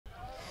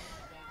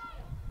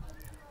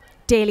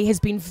Daly has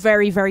been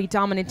very, very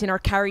dominant in her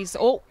carries.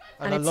 Oh,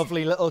 and a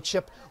lovely little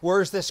chip.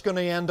 Where's this going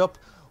to end up?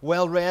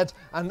 Well read,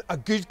 and a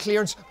good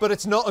clearance, but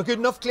it's not a good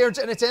enough clearance,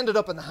 and it's ended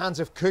up in the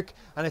hands of Cooke,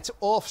 and it's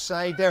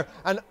offside there.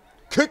 And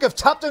Cooke have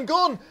tapped and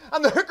gone,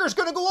 and the hooker's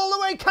going to go all the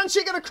way. Can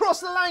she get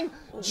across the line?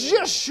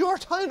 Just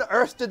short. How on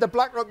earth did the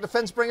Blackrock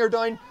defence bring her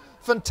down?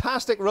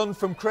 Fantastic run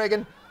from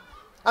Cregan.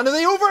 And are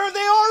they over? They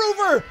are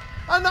over!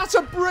 And that's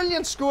a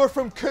brilliant score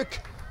from Cooke.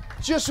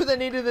 Just what they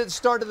needed at the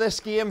start of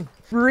this game.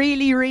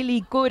 Really,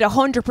 really good.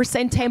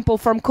 100% tempo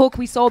from Cooke.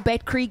 We saw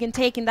Beth Cregan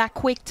taking that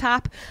quick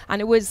tap,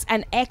 and it was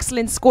an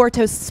excellent score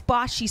to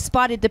spot. She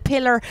spotted the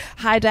pillar,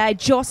 had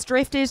just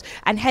drifted,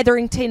 and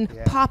Hetherington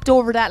popped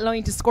over that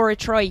line to score a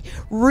try.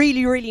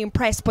 Really, really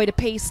impressed by the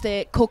pace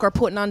that Cooke are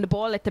putting on the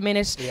ball at the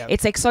minute.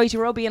 It's exciting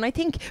rugby, and I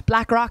think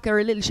Blackrock are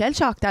a little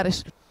shell-shocked at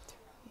it.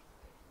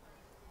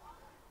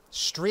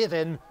 Straight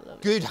in,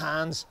 good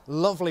hands,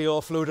 lovely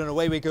offload, and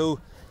away we go.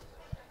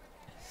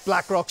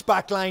 Blackrock's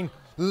back line.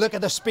 Look at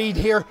the speed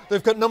here.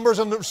 They've got numbers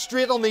on them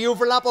straight on the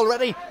overlap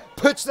already.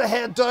 Puts the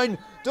head down,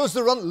 does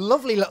the run.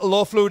 Lovely little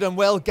offload and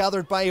well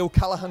gathered by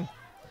O'Callaghan.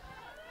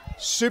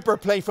 Super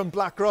play from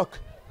Blackrock.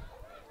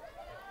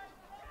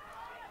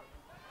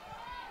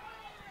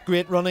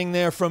 Great running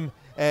there from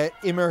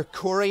Emer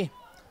Corey,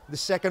 the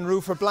second row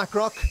for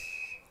Blackrock.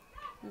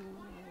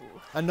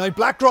 And now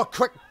Blackrock,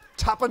 quick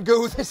tap and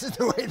go. This is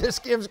the way this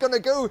game's going to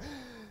go.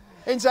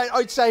 Inside,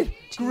 outside,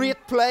 great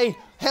play.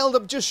 Held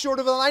up just short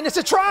of the line. It's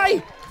a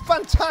try!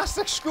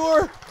 Fantastic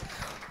score.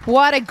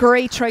 What a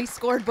great try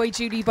scored by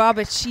Judy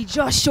Bobbett. She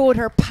just showed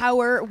her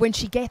power when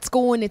she gets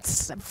going.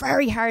 It's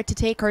very hard to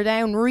take her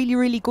down. Really,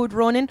 really good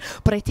running.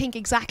 But I think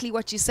exactly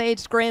what you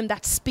said, Graham,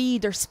 that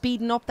speed, they're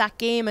speeding up that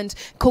game, and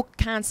Cooke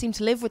can't seem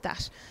to live with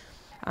that.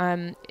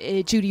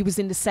 Judy was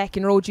in the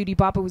second row. Judy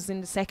Bobbett was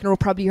in the second row,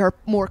 probably her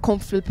more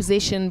comfortable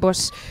position,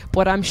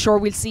 but I'm sure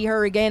we'll see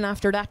her again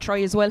after that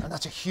try as well. And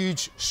that's a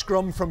huge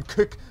scrum from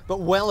Cooke,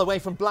 but well away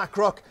from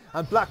Blackrock.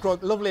 And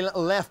Blackrock, lovely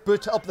little left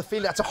boot up the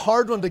field. That's a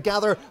hard one to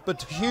gather,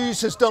 but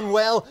Hughes has done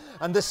well.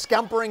 And the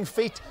scampering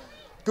feet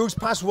goes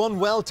past one,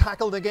 well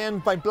tackled again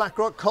by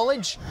Blackrock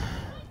College.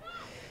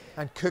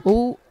 And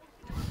Cooke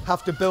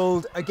have to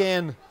build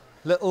again.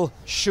 Little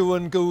show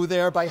and go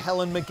there by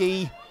Helen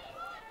McGee.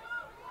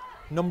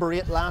 Number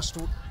 8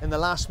 in the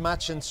last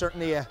match, and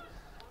certainly a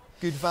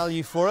good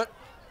value for it.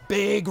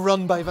 Big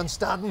run by Van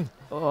Staden.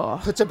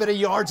 Puts a bit of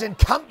yards in,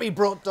 can't be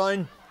brought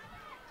down.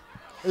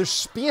 There's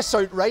space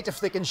out right if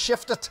they can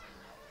shift it.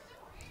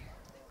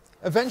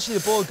 Eventually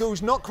the ball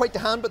goes not quite to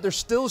hand, but there's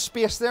still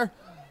space there.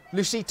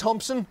 Lucy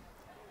Thompson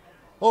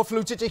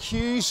offloads it to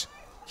Hughes.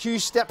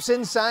 Hughes steps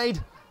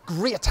inside.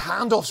 Great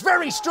handoffs,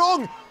 very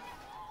strong.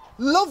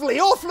 Lovely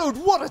offload,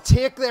 what a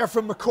take there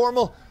from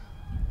McCormill.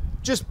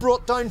 Just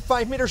brought down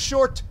 5 metres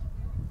short.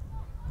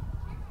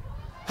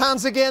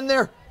 Hands again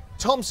there.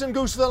 Thompson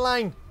goes for the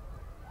line.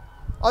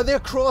 Are they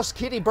across?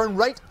 Katie Byrne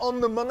right on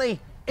the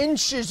money.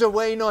 Inches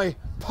away now.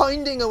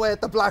 Pounding away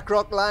at the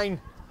Blackrock line.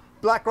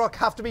 Blackrock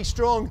have to be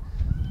strong.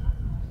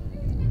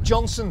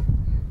 Johnson.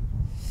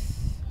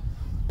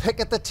 Pick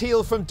at the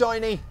tail from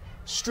Downey.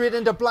 Straight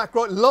into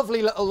Blackrock.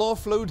 Lovely little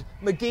offload.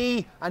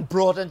 McGee and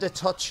brought into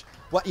touch.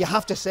 What you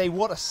have to say,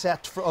 what a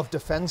set of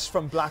defence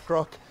from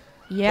Blackrock.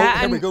 Yeah,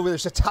 here we go.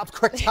 There's a tap,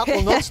 quick tap.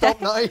 Will not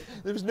stop now.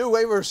 There's no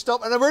way we're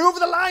stopping. And we're over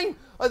the line.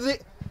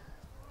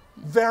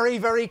 Very,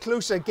 very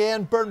close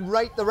again. Byrne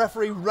right, the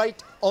referee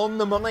right on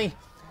the money.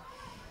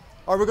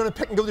 Are we going to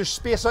pick and go? There's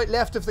space out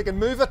left if they can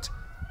move it.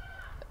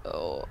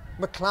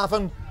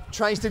 McClavin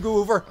tries to go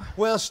over.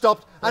 Well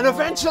stopped. And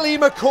eventually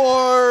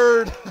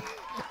McCord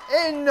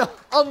in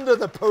under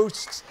the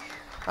posts.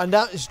 And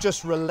that is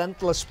just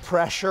relentless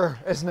pressure,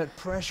 isn't it?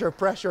 Pressure,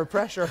 pressure,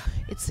 pressure.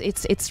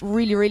 It's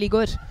really, really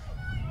good.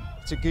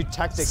 It's a good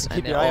tactic to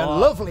keep your eye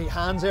on. Lovely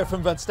hands there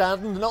from Van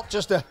Staden. Not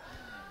just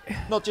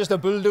a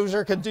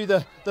bulldozer, can do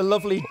the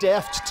lovely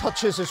deft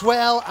touches as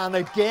well. And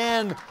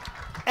again,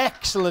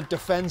 excellent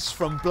defence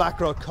from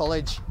Blackrock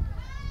College.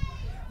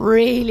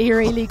 Really,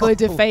 really good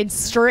defence.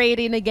 Straight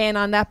in again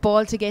on that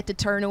ball to get the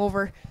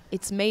turnover.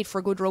 It's made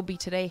for good rugby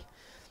today.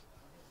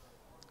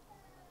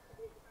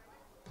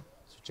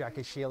 So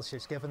Jackie Shiels,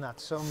 she's given that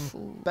some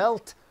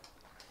belt.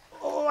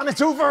 Oh, and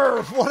it's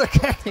over. What a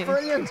kick.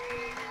 Brilliant.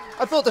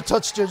 I thought the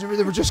touch judge,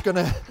 they were just going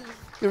to,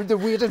 they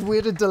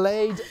waited,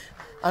 delayed.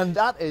 And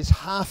that is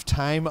half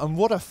time, and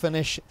what a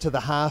finish to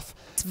the half.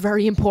 It's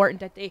very important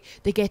that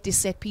they get this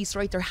set piece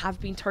right. There have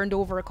been turned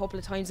over a couple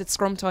of times at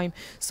scrum time,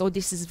 so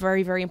this is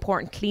very, very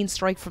important. Clean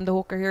strike from the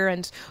hooker here,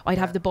 and I'd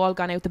have the ball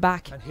gone out the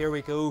back. And here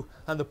we go,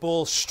 and the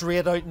ball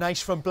straight out,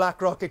 nice from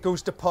Blackrock. It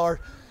goes to Parr.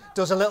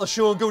 Does a little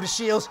show and go to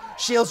Shiels.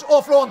 Shiels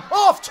offload,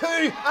 off two,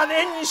 and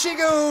in she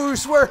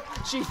goes, where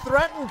she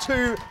threatened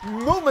to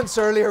moments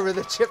earlier with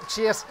a chip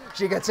chase.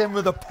 She gets in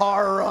with a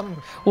power run.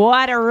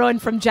 What a run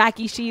from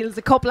Jackie Shiels.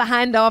 A couple of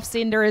handoffs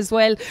in there as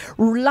well.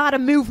 A lot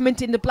of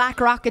movement in the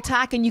Blackrock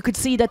attack, and you could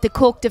see that the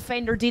Cooke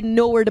defender didn't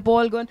know where the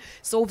ball gone.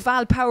 So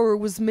Val Power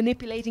was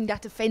manipulating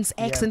that defence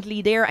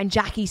excellently there, and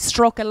Jackie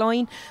struck a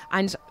line,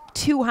 and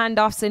 2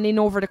 handoffs and in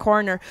over the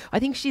corner. I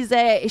think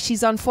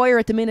she's on fire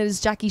at the minute as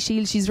Jackie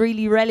Shiels. She's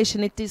really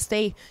relishing it this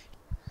day.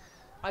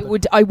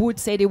 I would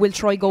say they will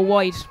try go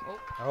wide.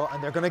 Oh,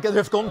 and they're going to get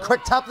their gun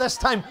quick tap this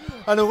time.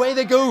 And away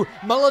they go.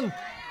 Mullen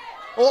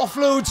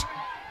offloads.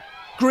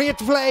 Great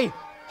play.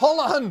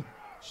 Holohan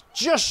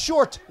just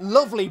short.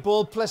 Lovely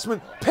ball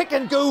placement. Pick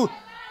and go.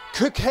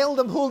 Cooke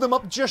hold them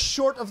up just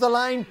short of the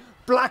line.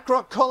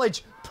 Blackrock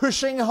College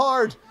pushing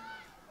hard.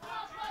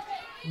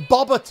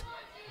 Bobbett.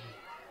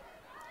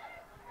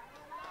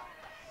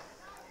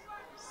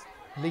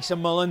 Lisa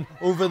Mullen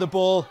over the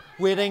ball,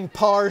 waiting.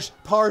 Pars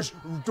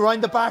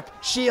round the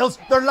back. Shiels,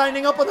 they're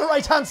lining up on the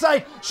right hand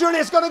side. Surely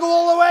it's going to go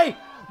all the way.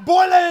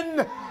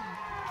 Boylan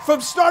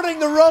from starting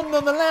the run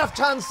on the left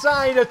hand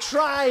side. A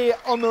try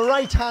on the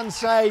right hand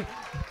side.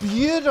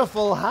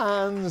 Beautiful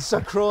hands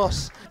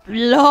across.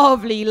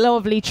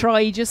 Lovely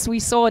try. Just we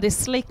saw the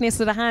slickness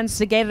of the hands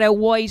to get it out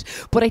wide,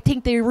 but I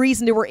think the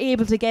reason they were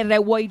able to get it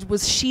out wide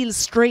was Shiels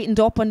straightened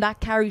up on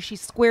that carry. She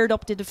squared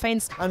up the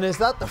defence. And is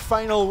that the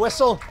final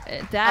whistle?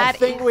 I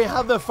think we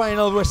have the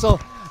final whistle,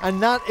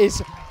 and that is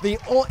the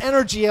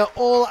Energia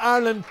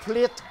All-Ireland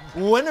Plate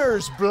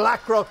winners.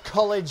 Blackrock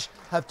College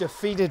have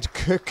defeated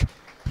Cooke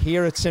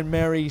here at St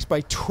Mary's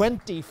by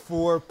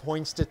 24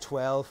 points to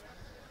 12.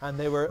 And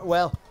they were,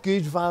 well,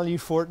 good value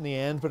for it in the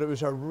end, but it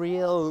was a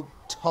real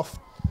tough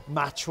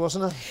match,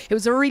 wasn't it? It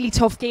was a really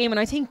tough game, and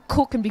I think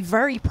Cooke can be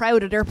very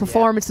proud of their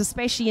performance,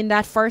 especially in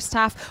that first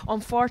half.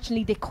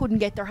 Unfortunately, they couldn't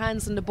get their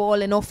hands on the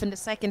ball enough in the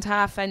second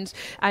half, and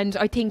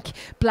I think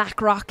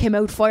Blackrock came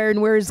out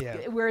firing,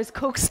 whereas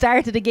Cooke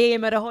started the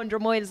game at 100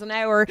 miles an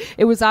hour.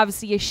 It was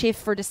obviously a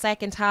shift for the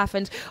second half,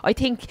 and I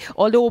think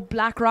although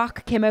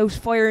Blackrock came out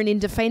firing in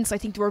defence, I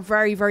think they were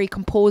very, very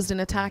composed in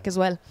attack as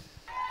well.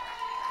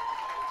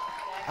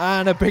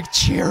 And a big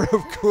cheer,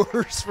 of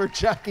course, for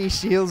Jackie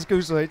Shiels,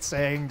 goes without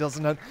saying,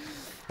 doesn't it?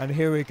 And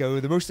here we go,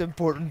 the most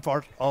important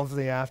part of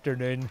the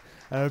afternoon.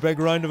 And a big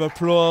round of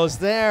applause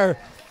there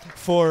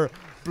for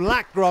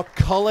Blackrock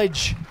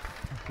College,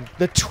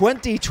 the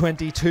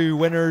 2022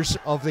 winners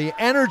of the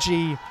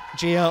Energia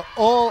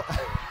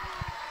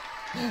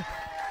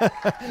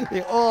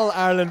the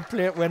All-Ireland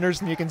Plate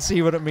winners, and you can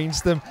see what it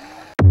means to them.